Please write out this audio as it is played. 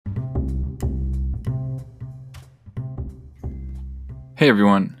Hey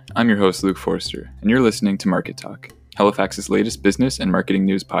everyone, I'm your host Luke Forster, and you're listening to Market Talk, Halifax's latest business and marketing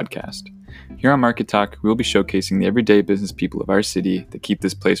news podcast. Here on Market Talk, we'll be showcasing the everyday business people of our city that keep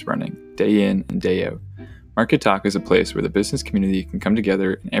this place running, day in and day out. Market Talk is a place where the business community can come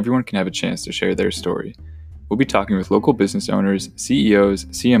together and everyone can have a chance to share their story. We'll be talking with local business owners, CEOs,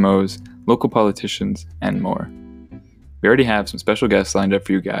 CMOs, local politicians, and more. We already have some special guests lined up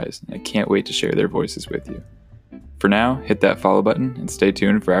for you guys, and I can't wait to share their voices with you. For now, hit that follow button and stay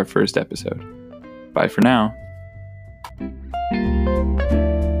tuned for our first episode. Bye for now.